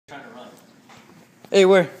Hey,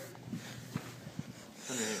 where?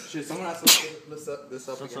 Shit, someone has to lift this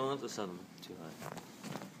up again. Someone has to set them too high.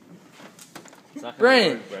 It's not gonna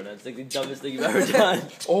Brennan. work, Brennan. It's like the dumbest thing you've ever done.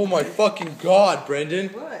 Oh my fucking god, Brendan.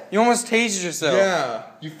 What? You almost tased yourself. Yeah,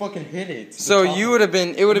 you fucking hit it. So you would have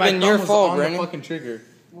been. It would have been your fault, on Brendan. the fucking trigger.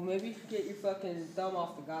 Well, maybe you should get your fucking thumb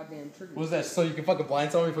off the goddamn trigger. What was that? So you can fucking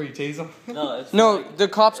blind someone before you tase them? No, it's No, like, the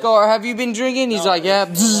cops go. Have you been drinking? He's no, like, yeah.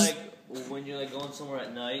 it's like when you're like going somewhere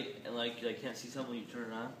at night and like you like can't see something, you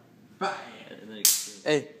turn it on. And then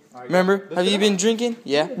Hey, remember? Have you been drinking?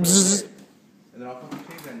 Yeah. And then I'll fucking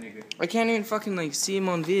tase that nigga. I can't even fucking like see him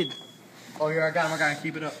on vid. Oh yeah, I got him. I gotta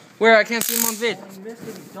keep it up. Where? I can't see him on vid. you missed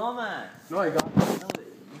it, you dumbass. No, I got him. No, you missed it.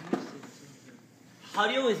 How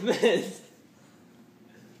do you always miss?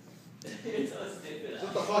 It's so stupid.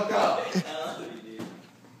 Shut the fuck up. I love you, dude.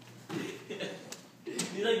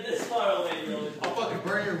 You're like this far away, bro. I'll fucking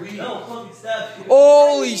burn your weed. No, fucking stab you.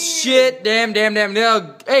 Holy shit! Damn.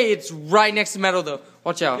 No, hey, it's right next to metal though.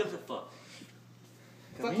 Watch out. Give a fuck.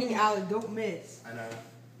 Fucking Alec, don't miss. I know.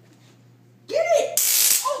 Get it!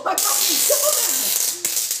 Oh my fucking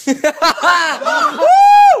Woo!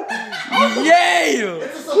 Yeah!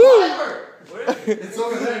 It's a survivor! It's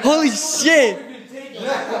over there. Holy shit!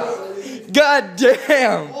 God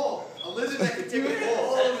damn! Oh, a lizard that can take a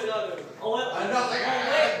ball. I know,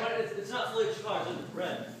 like, But it's not fully charged, it's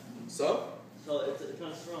red. So? So it's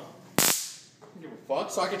kind of strong. Give a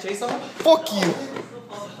fuck? So I can chase someone? Fuck you!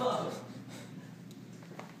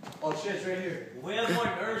 Oh shit, it's right here. We have more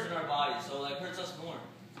nerves in our body, so like hurts us more.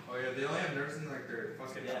 Oh yeah, they only have nerves in like their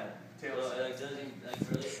fucking tails. So, it, like, doesn't like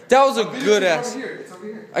really hurt. That was a It's good over ass. here. It's over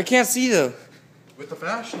here. I can't see though. With the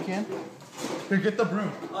flash, you can. Here, get the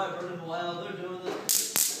broom. Alright, Brendan, while they're doing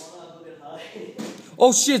this, while I'm looking high.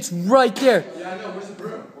 Oh shit, it's right there. Yeah, I know. Where's the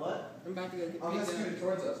broom? What? I'm about to go get I'm gonna pizza. scoot it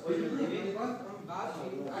towards us. What are you leaving? I'm about to.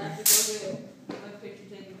 I have to go get my picture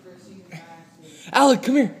taken for a season pass. Alec,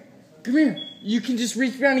 come here. Come here. You can just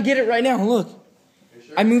reach around and get it right now. Look. You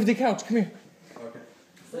sure? I moved the couch. Come here. Okay.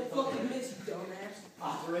 Don't fucking miss, you dumbass.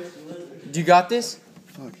 Operation Lizard. Do you got this?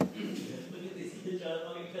 Look at these kids trying to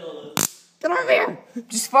fucking kill us. Get over here.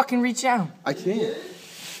 Just fucking reach out. I can't.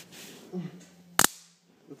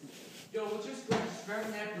 Yo, we'll just grab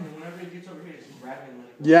a napkin and whenever he gets over here, just grab it and let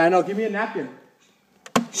it Yeah, I know. Give me a napkin.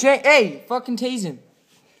 Hey, fucking tase him.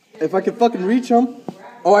 If I can fucking reach him.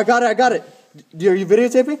 Oh, I got it. Are you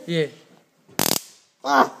videotaping? Yeah.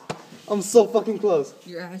 Ah! I'm so fucking close.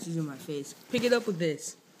 Your ass is in my face. Pick it up with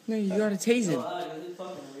this. No, you gotta tase him. This is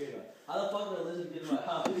fucking weird. How the fuck did a lizard get in my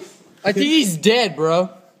house? I think he's dead, bro.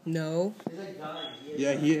 No. He's like dying.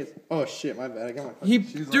 Yeah, he is. Oh shit, my bad. I got my fucking He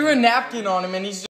shoes on. threw a napkin on him and he's